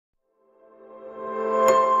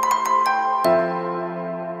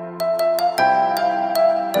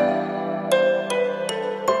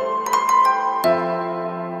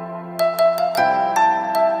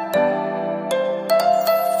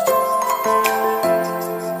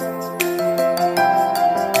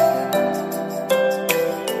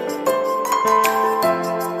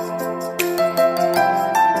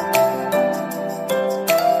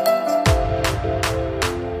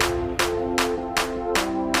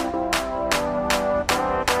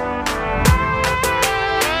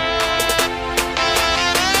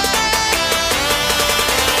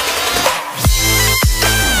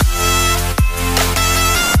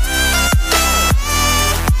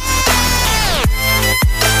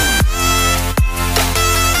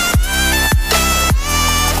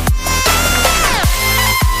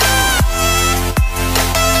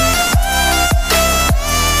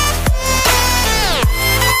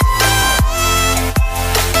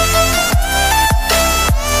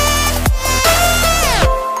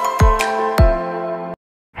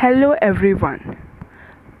Hello everyone.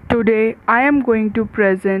 Today I am going to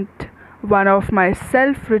present one of my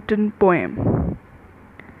self-written poem.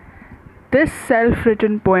 This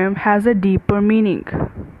self-written poem has a deeper meaning.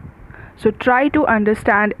 So try to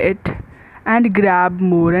understand it and grab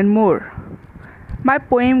more and more. My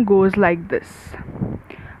poem goes like this.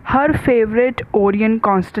 Her favorite Orion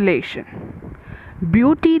constellation.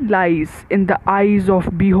 Beauty lies in the eyes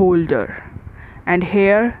of beholder. And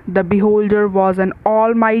here the beholder was an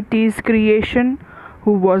Almighty's creation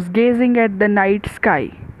who was gazing at the night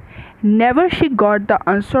sky. Never she got the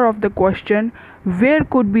answer of the question where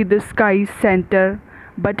could be the sky's center,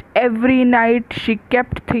 but every night she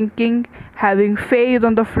kept thinking, having faith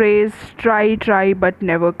on the phrase try but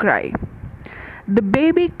never cry. The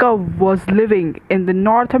baby cub was living in the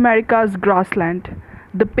North America's grassland,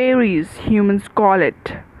 the prairies humans call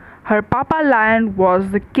it. Her papa lion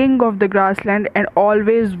was the king of the grassland and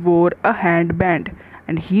always wore a handband,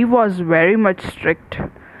 and he was very much strict.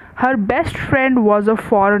 Her best friend was a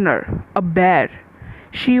foreigner, a bear.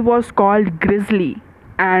 She was called Grizzly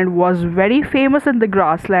and was very famous in the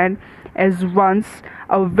grassland as once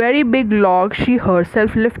a very big log she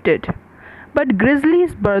herself lifted. But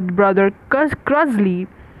Grizzly's brother Cruzly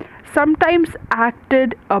sometimes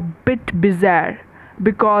acted a bit bizarre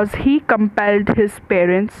because he compelled his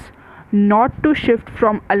parents not to shift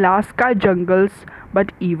from Alaska jungles,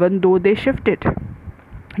 but even though they shifted.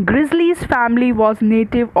 Grizzly's family was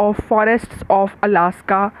native of forests of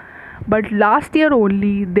Alaska, but last year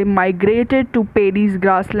only they migrated to Perry's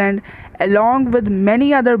grassland along with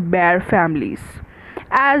many other bear families.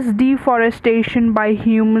 As deforestation by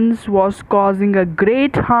humans was causing a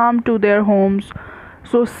great harm to their homes,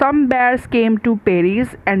 so some bears came to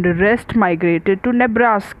Perry's and the rest migrated to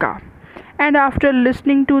Nebraska. And after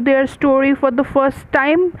listening to their story for the first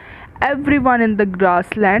time, everyone in the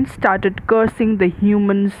grassland started cursing the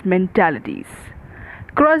humans' mentalities.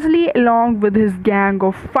 Crossley, along with his gang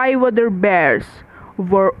of 5 other bears,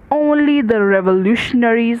 were only the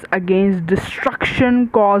revolutionaries against destruction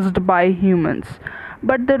caused by humans,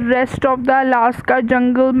 but the rest of the Alaska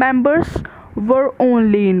jungle members were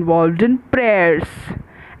only involved in prayers.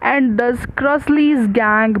 And thus Crossley's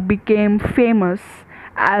gang became famous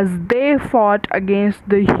as they fought against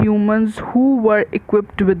the humans who were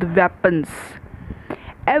equipped with weapons.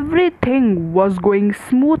 Everything was going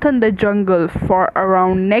smooth in the jungle for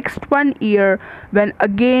around next 1 year when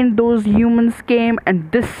again those humans came,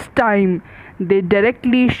 and this time they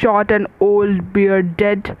directly shot an old bear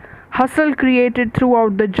dead. Hustle created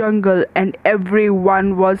throughout the jungle and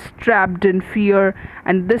everyone was trapped in fear,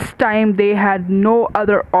 and this time they had no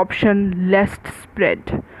other option lest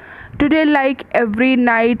spread. Today, like every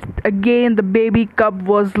night, again the baby cub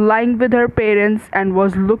was lying with her parents and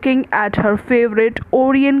was looking at her favorite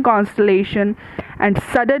Orion constellation and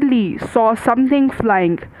suddenly saw something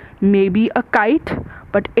flying, maybe a kite,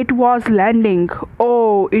 but it was landing.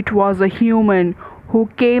 Oh, it was a human who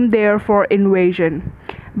came there for invasion.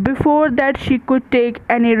 Before that she could take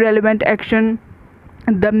any relevant action,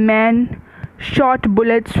 the man shot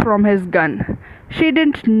bullets from his gun. She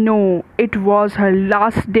didn't know it was her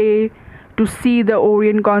last day to see the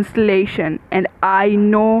Orion constellation, and I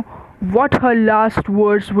know what her last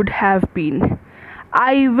words would have been.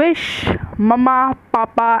 I wish Mama,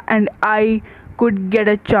 Papa, and I could get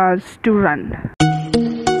a chance to run.